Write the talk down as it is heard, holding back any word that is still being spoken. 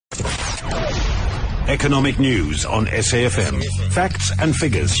Economic news on SAfm. Facts and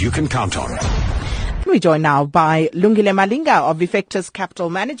figures you can count on. We're joined now by Lungile Malinga of Effectus Capital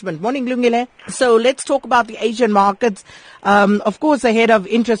Management. Morning, Lungile. So let's talk about the Asian markets, of course, ahead of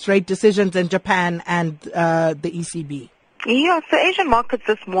interest rate decisions in Japan and the ECB. Yeah, so Asian markets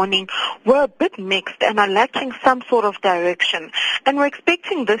this morning were a bit mixed and are lacking some sort of direction. And we're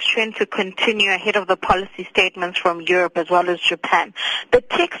expecting this trend to continue ahead of the policy statements from Europe as well as Japan. The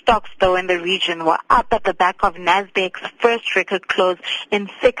tech stocks, though, in the region were up at the back of Nasdaq's first record close in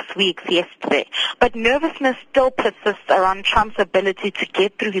 6 weeks yesterday. But nervousness still persists around Trump's ability to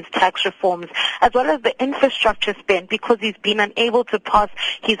get through his tax reforms as well as the infrastructure spend because he's been unable to pass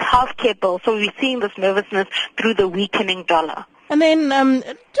his healthcare bill. So we're seeing this nervousness through the weakening dollar. And then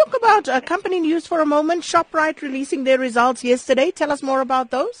talk about company news for a moment. Shoprite releasing their results yesterday. Tell us more about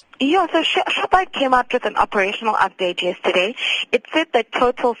those. Yeah, so Shoprite came out with an operational update yesterday. It said that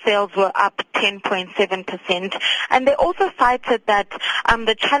total sales were up 10.7%, and they also cited that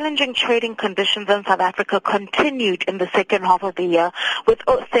the challenging trading conditions in South Africa continued in the second half of the year, with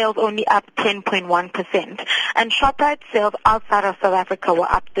sales only up 10.1%. And Shoprite sales outside of South Africa were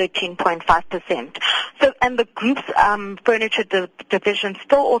up 13.5%. So, and the group's furniture division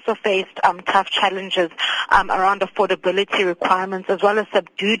still also faced tough challenges around affordability requirements as well as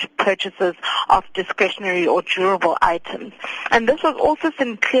subdued purchases of discretionary or durable items. And this was also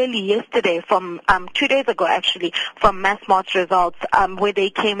seen clearly yesterday from 2 days ago actually from Massmart's results where they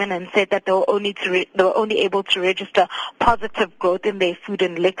came in and said that they were only able to register positive growth in their food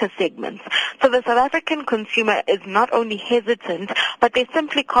and liquor segments. So the South African consumer is not only hesitant, but they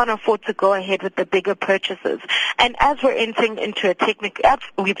simply can't afford to go ahead with the bigger purchases. And as we're entering into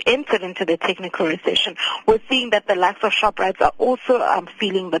we've entered into the technical recession, we're seeing that the likes of Shoprites are also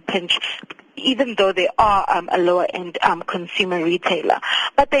feeling the pinch, even though they are a lower-end consumer retailer.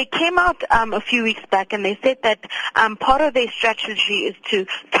 But they came out a few weeks back and they said that part of their strategy is to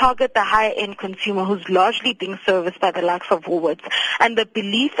target the higher-end consumer who's largely being serviced by the likes of Woolworths. And the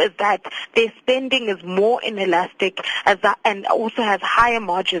belief is that their spending is more inelastic and also has higher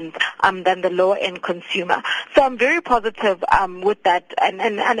margins than the lower-end consumer. So I'm very positive with that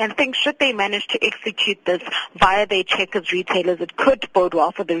and think should they manage to execute this via their checkers retailers, it could bode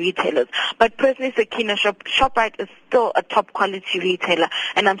well for the retailers. But personally, Sakina, Shoprite is still a top quality retailer,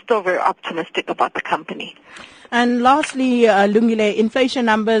 and I'm still very optimistic about the company. And lastly, Lungile, inflation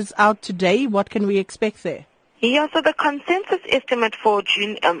numbers out today. What can we expect there? Yeah, so the consensus estimate for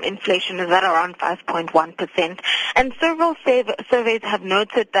June inflation is at around 5.1%, and several surveys have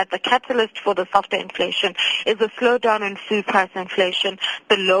noted that the catalyst for the softer inflation is a slowdown in food price inflation,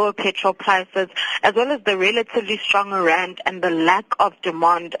 the lower petrol prices, as well as the relatively stronger rand and the lack of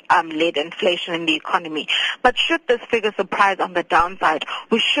demand-led inflation in the economy. But should this figure surprise on the downside,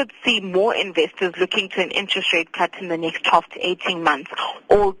 we should see more investors looking to an interest rate cut in the next 12 to 18 months,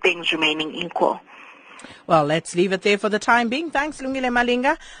 all things remaining equal. Well, let's leave it there for the time being. Thanks, Lungile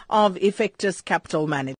Malinga of Effectus Capital Management.